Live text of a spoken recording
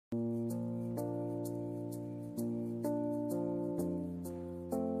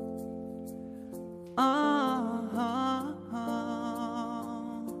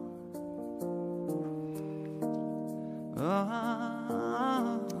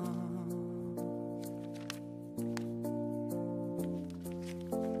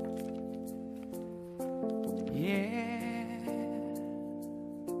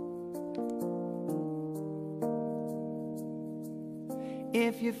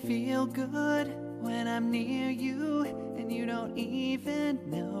If you feel good when I'm near you and you don't even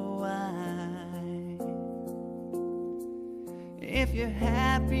know why. If you're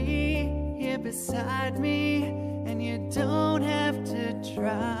happy here beside me and you don't have to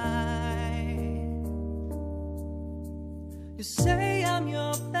try. You say I'm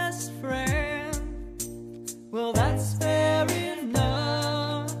your best friend. Well, that's fair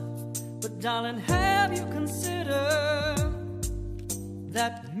enough. But darling, have you considered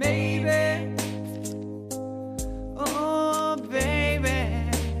that maybe, oh baby,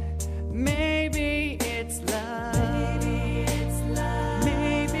 maybe it's love. Maybe it's love.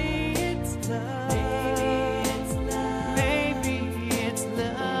 Maybe it's love. Maybe it's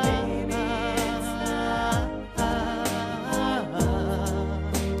love.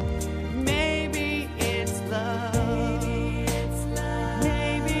 Maybe it's love. Maybe it's love.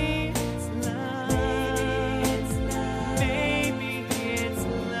 Maybe it's love. Maybe it's love. Maybe it's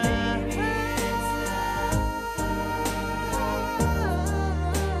love.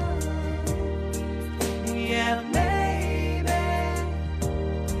 Yeah, maybe,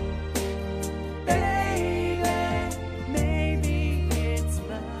 baby, maybe it's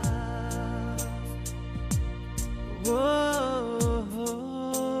love. Whoa,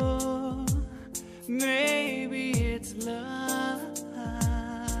 maybe it's love.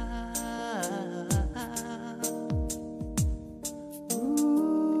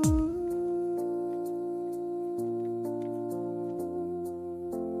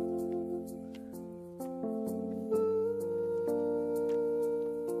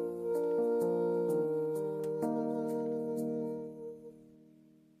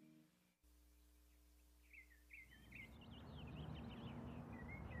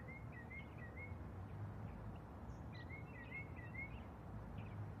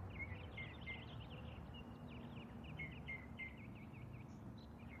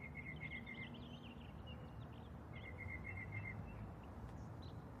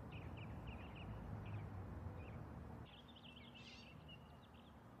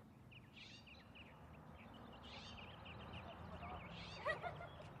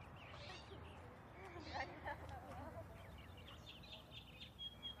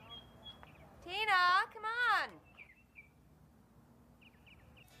 Tina, come on.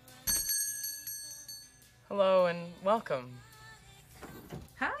 Hello and welcome.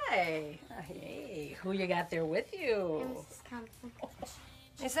 Hi. Hey, who you got there with you?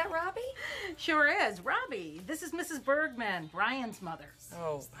 Is that Robbie? Sure is. Robbie. This is Mrs. Bergman, Brian's mother.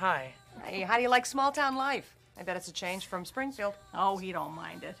 Oh, hi. Hey, how do you like small town life? I bet it's a change from Springfield. Oh, he don't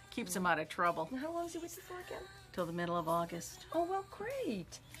mind it. Keeps him out of trouble. How long is he with you for again? Till the middle of August. Oh, well,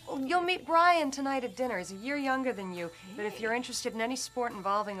 great. Well, you'll meet Brian tonight at dinner. He's a year younger than you, but if you're interested in any sport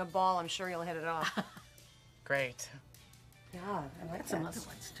involving a ball, I'm sure you'll hit it off. Great. Yeah, I like Some that. other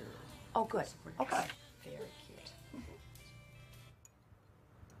ones, too. Oh, good. Okay. Very cute.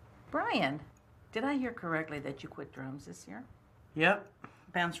 Brian, did I hear correctly that you quit drums this year? Yep,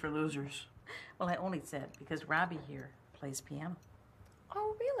 band's for losers. Well, I only said because Robbie here plays piano.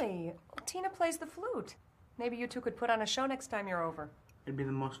 Oh, really? Well, Tina plays the flute. Maybe you two could put on a show next time you're over. It'd be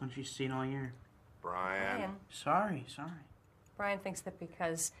the most fun she's seen all year. Brian. Sorry. Brian thinks that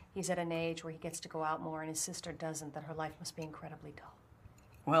because he's at an age where he gets to go out more and his sister doesn't, that her life must be incredibly dull.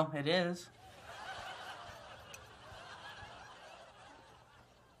 Well, it is.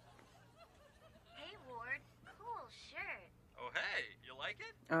 Hey, Ward. Cool shirt. Oh, hey, you like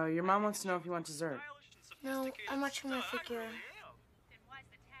it? Your mom wants to know if you want dessert. No, I'm watching my figure. Then why is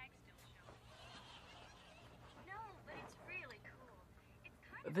the tag still showing? No, but it's really cool. It's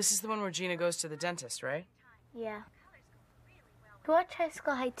kind of This is the one where Gina goes to the dentist, right? yeah. Do you watch High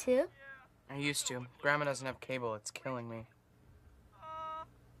School High too? I used to. Grandma doesn't have cable. It's killing me.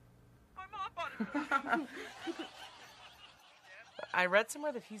 I'm up on it. I read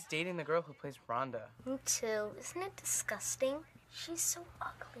somewhere that he's dating the girl who plays Rhonda. Me too. Isn't it disgusting? She's so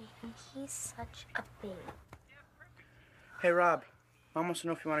ugly and he's such a babe. Hey, Rob. Mom wants to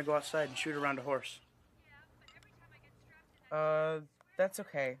know if you want to go outside and shoot around a horse. That's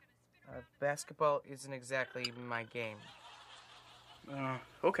okay. Basketball isn't exactly my game.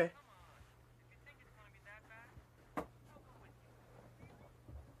 Okay.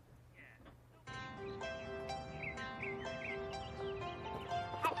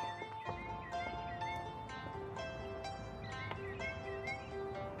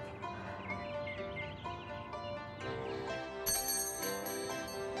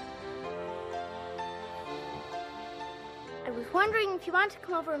 was wondering if you want to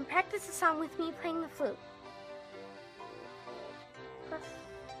come over and practice a song with me playing the flute. Plus,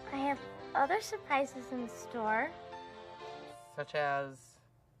 I have other surprises in store. Such as...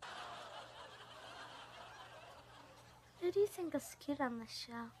 Who do you think is cute on the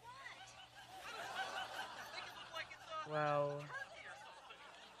show? Well...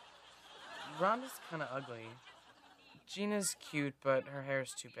 Rhonda's kind of ugly. Gina's cute, but her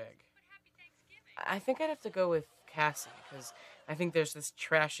hair's too big. I think I'd have to go with Cassie, because I think there's this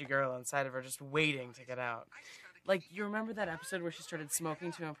trashy girl inside of her just waiting to get out. Like, you remember that episode where she started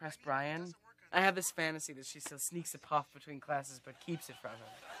smoking to impress Brian? I have this fantasy that she still sneaks a puff between classes but keeps it from him.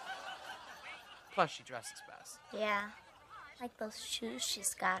 Plus, she dresses best. Yeah, like those shoes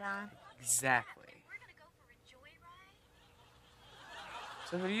she's got on. Exactly.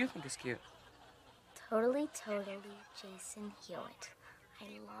 So who do you think is cute? Totally, Jason Hewitt.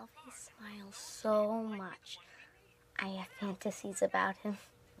 I love his smile so much. I have fantasies about him.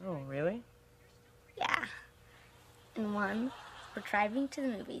 Oh, really? Yeah. And one, we're driving to the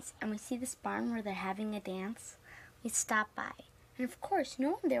movies, and we see this barn where they're having a dance. We stop by. And of course, no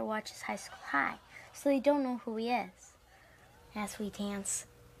one there watches High School High, so they don't know who he is. As we dance,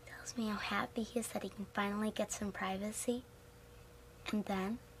 he tells me how happy he is that he can finally get some privacy. And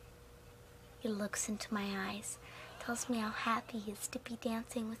then, he looks into my eyes, tells me how happy he is to be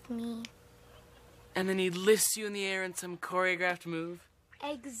dancing with me. And then he lifts you in the air in some choreographed move?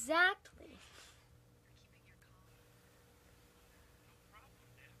 Exactly.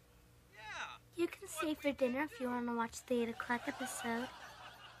 You can stay for dinner if you want to watch the 8 o'clock episode.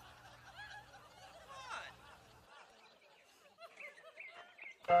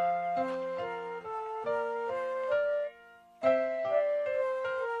 And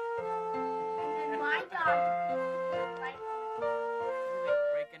then my dog. Did they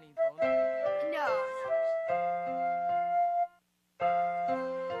break any bones? No.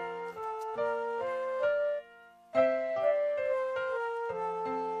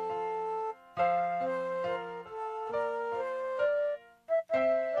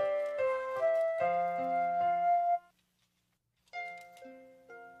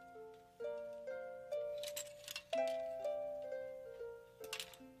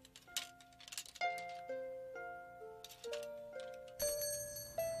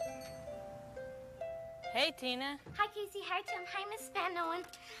 Hey, Tina. Hi, Casey. Hi, Tim. Hi, Miss Van Owen.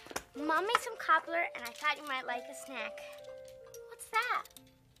 Mom made some cobbler, and I thought you might like a snack. What's that?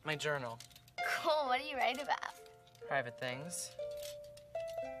 My journal. Cool. What do you write about? Private things.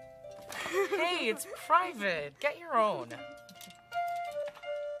 Hey, it's private. Get your own.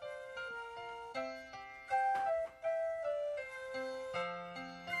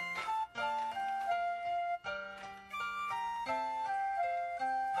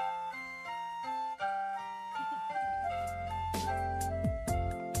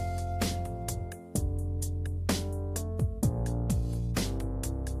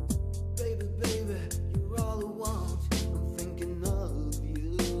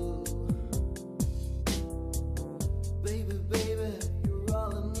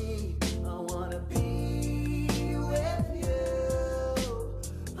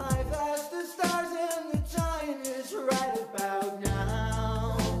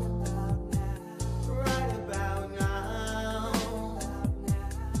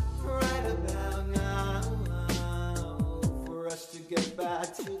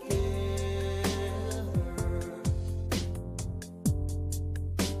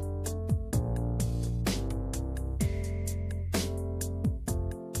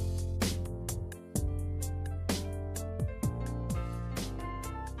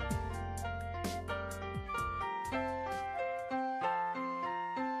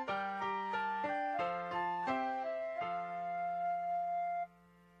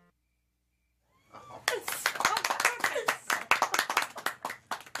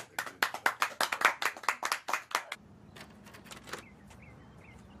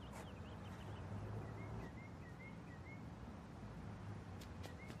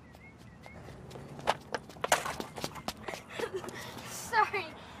 Sorry.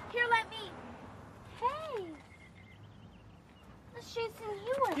 Here, let me. Hey. That's Jason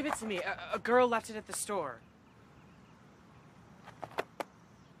Hewitt. Give it to me. A girl left it at the store.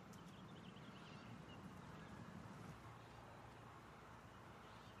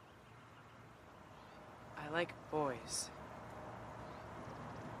 I like boys.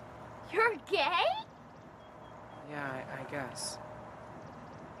 You're gay? Yeah, I guess.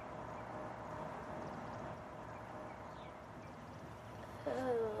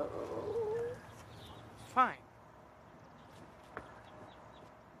 Fine.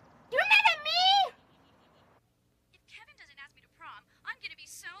 You're mad at me? If Kevin doesn't ask me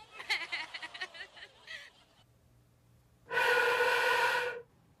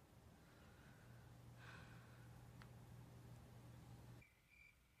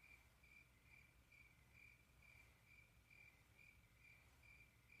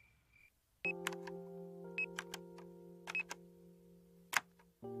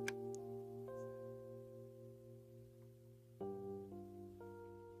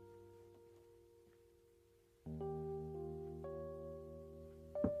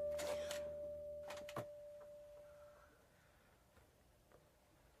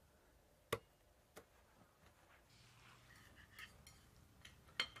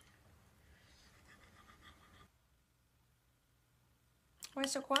Why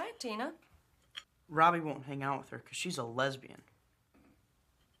so quiet, Tina? Robbie won't hang out with her because she's a lesbian.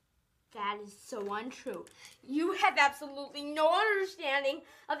 That is so untrue. You have absolutely no understanding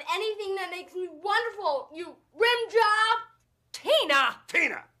of anything that makes me wonderful, you rim job! Tina!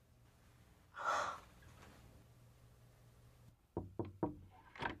 Tina!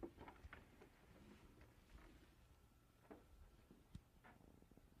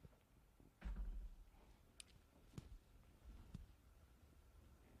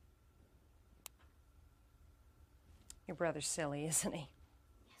 Your brother's silly, isn't he?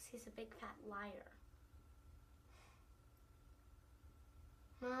 Yes, he's a big fat liar.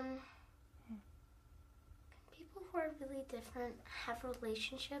 Mom, can people who are really different have a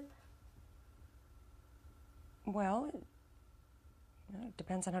relationship? Well, it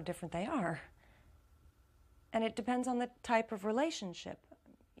depends on how different they are. And it depends on the type of relationship.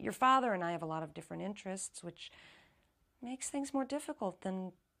 Your father and I have a lot of different interests, which makes things more difficult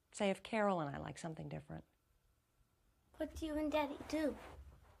than, say, if Carol and I like something different. What do you and Daddy do?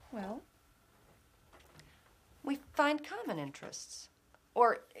 Well, we find common interests.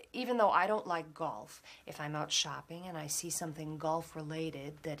 Or even though I don't like golf, if I'm out shopping and I see something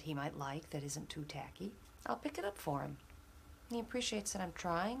golf-related that he might like that isn't too tacky, I'll pick it up for him. He appreciates that I'm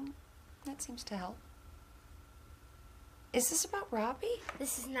trying. That seems to help. Is this about Robbie?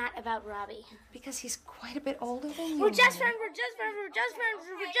 This is not about Robbie. Because he's quite a bit older than you. We're just friends, we're just friends, we're just friends,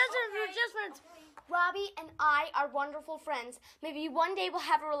 we're just friends, we're just friends. Robbie and I are wonderful friends. Maybe one day we'll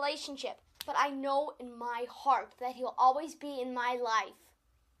have a relationship. But I know in my heart that he'll always be in my life.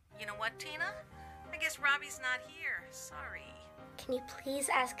 You know what, Tina? I guess Robbie's not here. Sorry. Can you please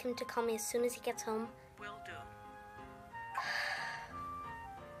ask him to call me as soon as he gets home? Will do.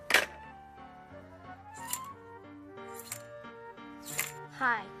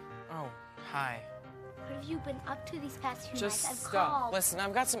 Hi. Oh, hi. What have you been up to these past few Just nights? I've stop. called. Listen,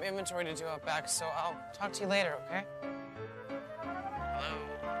 I've got some inventory to do out back, so I'll talk to you later, okay? Hello?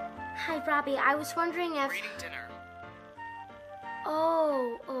 Hi, Robbie. I was wondering if... We're eating dinner.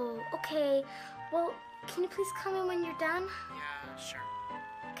 Oh, okay. Well, can you please call me when you're done? Yeah, sure.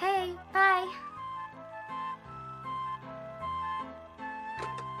 Okay, bye.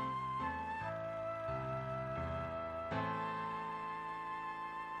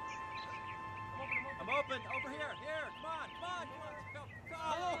 I'm open. Over here. Here. Come on. Come on. Come on. Come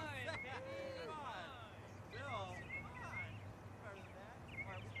on. Bill.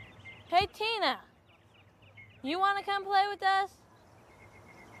 Hey, Tina. You want to come play with us?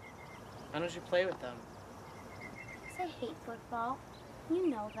 Why don't you play with them? 'Cause I hate football. You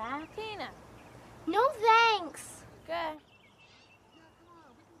know that. Tina. No thanks. Okay.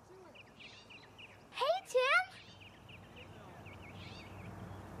 Hey, Tim.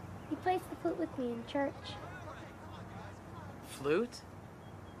 He plays the flute with me in church. Flute?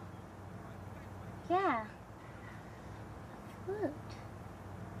 Yeah. Flute.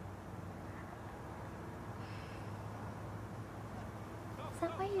 Is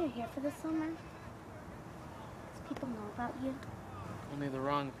that why you're here for the summer? Does people know about you? Only the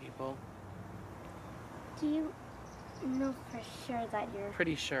wrong people. Do you know for sure that you're...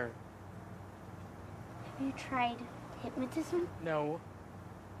 Pretty sure. Have you tried hypnotism? No.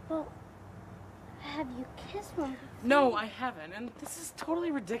 Well, have you kissed one before? No, I haven't, and this is totally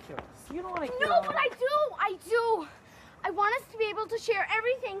ridiculous. You don't want to hear No, all but that. I do. I want us to be able to share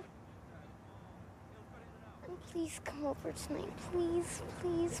everything. And please come over tonight. Please,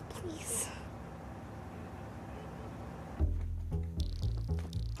 please, please.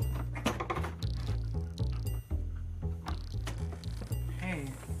 Hey,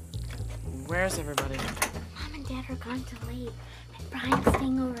 where's everybody? Mom and Dad are gone till late, and Brian's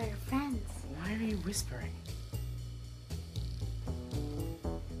staying over at her friend's. Why are you whispering?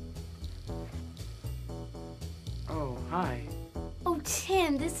 Oh, hi. Oh,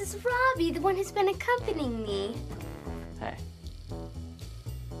 Tim, this is Robbie, the one who's been accompanying me. Hey.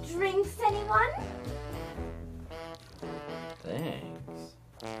 Drinks, anyone? Thanks.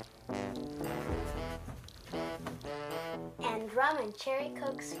 And rum and cherry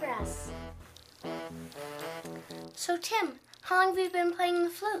cokes for us. So, Tim, how long have you been playing the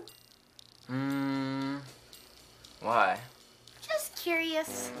flute? Why? Just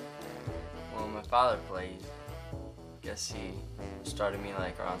curious. Well, my father plays. Guess he started me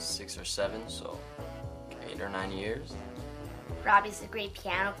like around 6 or 7, so 8 or 9 years. Robbie's a great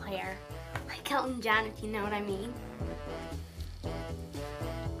piano player. Like Elton John, if you know what I mean.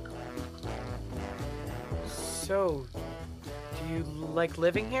 So, do you like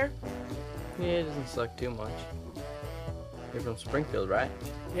living here? Yeah, it doesn't suck too much. You're from Springfield, right?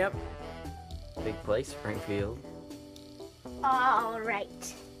 Yep. Big place, Springfield. All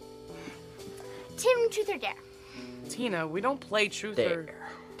right. Tim, truth or dare? Tina, we don't play truth or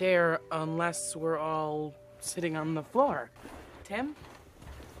dare unless we're all sitting on the floor. Tim?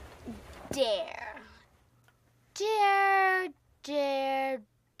 Dare. Dare, dare,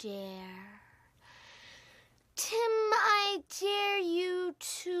 dare. Tim, I dare you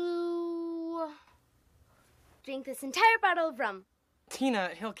to drink this entire bottle of rum.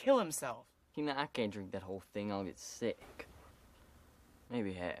 Tina, he'll kill himself. Tina, I can't drink that whole thing. I'll get sick.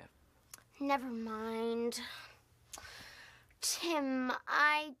 Maybe half. Never mind. Tim,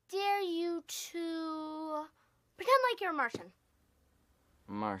 I dare you to pretend like you're a Martian.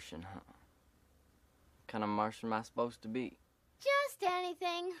 Martian, huh? What kind of Martian am I supposed to be? Just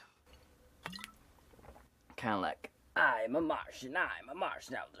anything. Kind of like, I'm a Martian,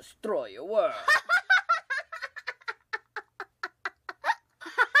 I'll destroy your world.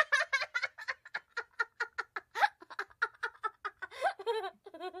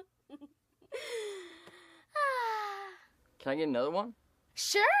 Can I get another one?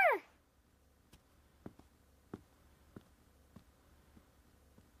 Sure.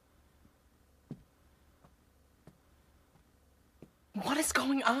 What is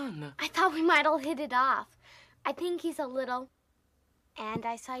going on? I thought we might all hit it off. I think he's a little. And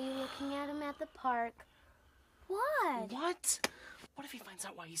I saw you looking at him at the park. What? What? What if he finds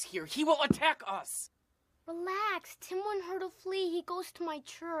out why he's here? He will attack us. Relax. Tim wouldn't hurt a flea. He goes to my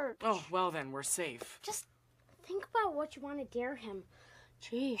church. Oh, well then, we're safe. Just think about what you want to dare him.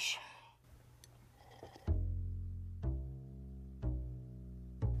 Jeez.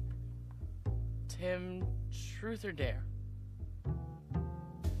 Tim, truth or dare?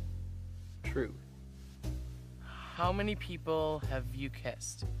 Truth. How many people have you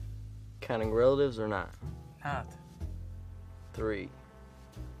kissed? Counting relatives or not? Not. 3.5.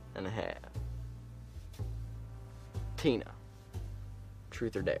 Tina,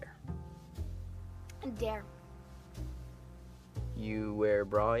 truth or dare? Dare. You wear a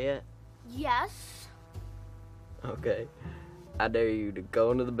bra yet? Yes. Okay. I dare you to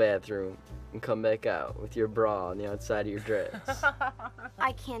go into the bathroom and come back out with your bra on the outside of your dress.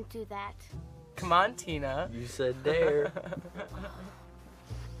 I can't do that. Come on, Tina. You said dare.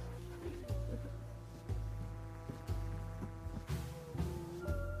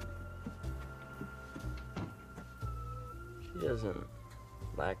 She doesn't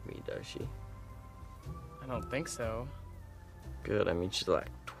like me, does she? I don't think so. Good, I mean, she's like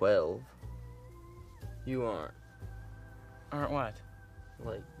 12. You aren't. Aren't what?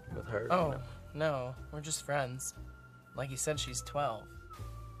 Like, with her? Oh, no. We're just friends. Like you said, she's 12.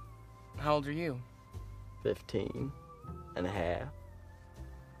 How old are you? 15.5.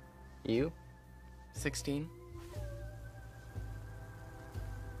 You? 16.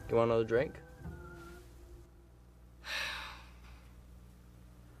 You want another drink?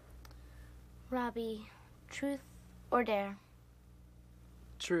 Robbie, truth or dare?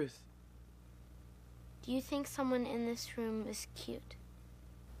 Truth. Do you think someone in this room is cute?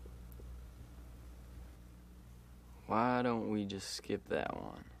 Why don't we just skip that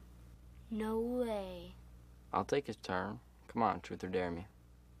one? No way. I'll take his turn. Come on, truth or dare me.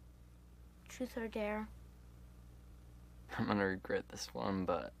 Truth or dare? I'm gonna regret this one,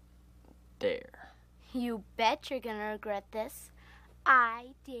 but dare. You bet you're gonna regret this.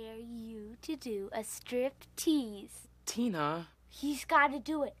 I dare you to do a strip tease. Tina. He's gotta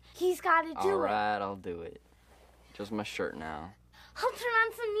do it. He's gotta do it. All right, I'll do it. Just my shirt now. I'll turn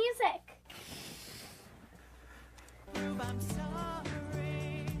on some music.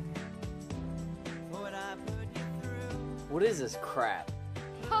 What is this crap?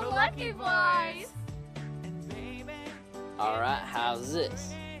 The Lucky Boys. All right, how's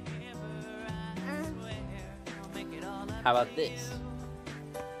this? How about this?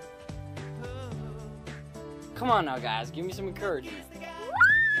 Come on now, guys, give me some encouragement.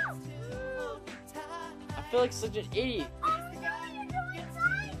 I feel like such an idiot. Oh no, you're doing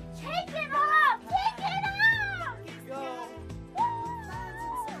fine. Take it off. Take it off.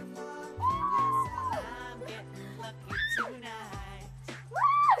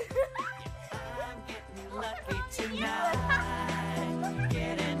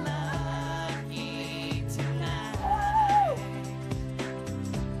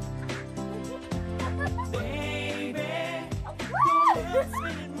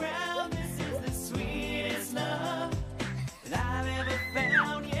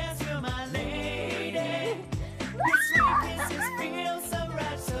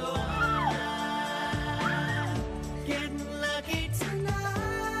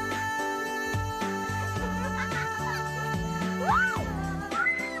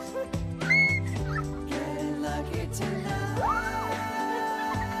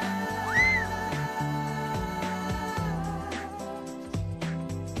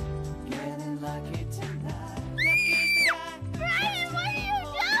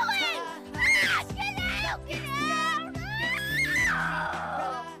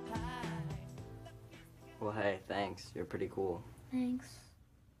 Thanks. You're pretty cool. Thanks.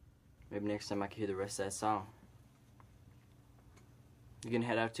 Maybe next time I can hear the rest of that song. You gonna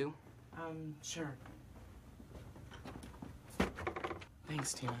head out too? Sure.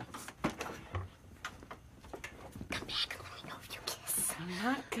 Thanks, Tina. Come back. Let me know if you kiss. I'm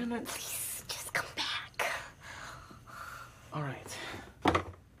not gonna... Please, just come back. All right.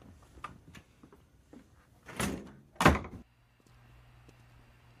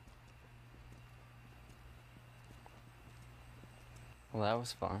 Well, that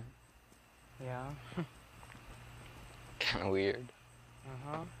was fun. Yeah. Kind of weird.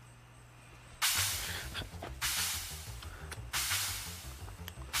 Uh-huh.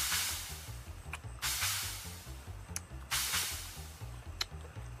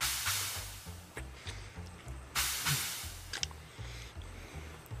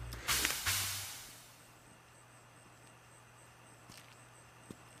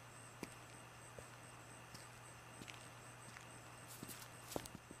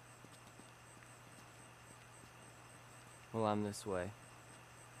 Well, I'm this way.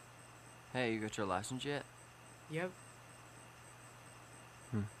 Hey, you got your license yet? Yep.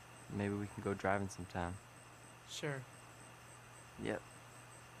 Maybe we can go driving sometime. Sure. Yep.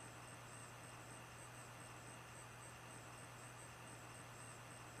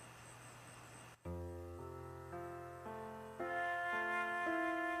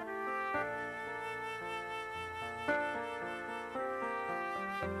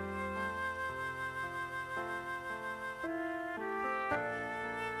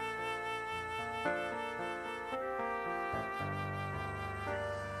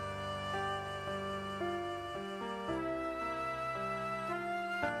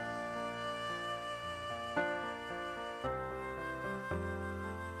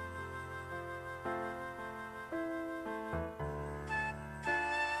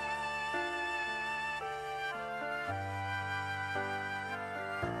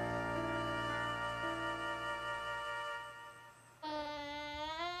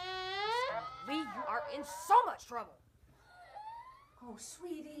 You are in so much trouble. Oh,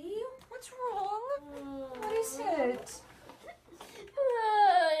 sweetie, what's wrong? What is it?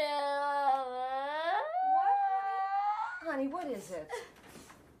 What? Honey, what is it?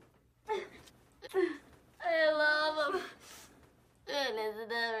 I love him. And it's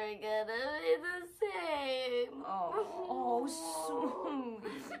never gonna be the same. Oh,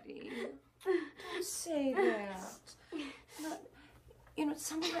 sweetie. Don't say that. You know,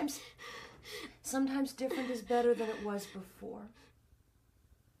 sometimes different is better than it was before.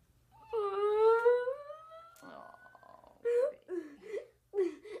 Oh.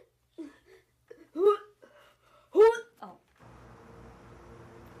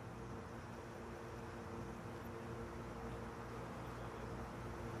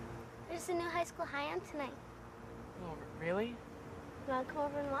 There's a new high school high on tonight. Oh, really? You want to come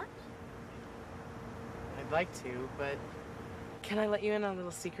over and watch? I'd like to, but can I let you in on a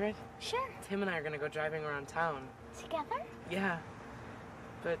little secret? Sure. Tim and I are gonna go driving around town. Together? Yeah.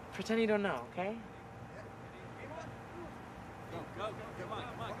 But pretend you don't know, okay? Go. Come on.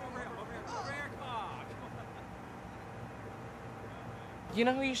 Over here. Come on. You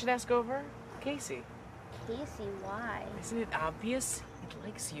know who you should ask over? Casey. Casey, why? Isn't it obvious? It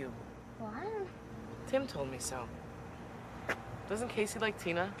likes you. What? Tim told me so. Doesn't Casey like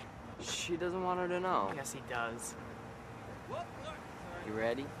Tina? She doesn't want her to know. Yes, he does. You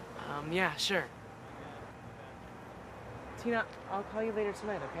ready? Yeah, sure. Tina, I'll call you later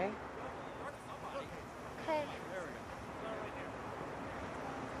tonight, okay? Okay.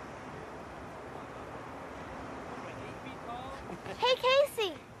 Hey,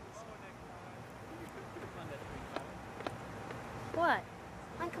 Casey! What?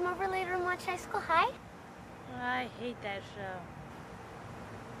 Want to come over later and watch High School High? I hate that show.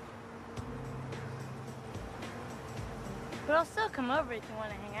 But I'll still come over if you want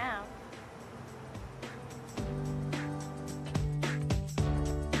to hang out.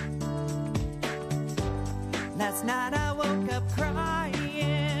 Last night I woke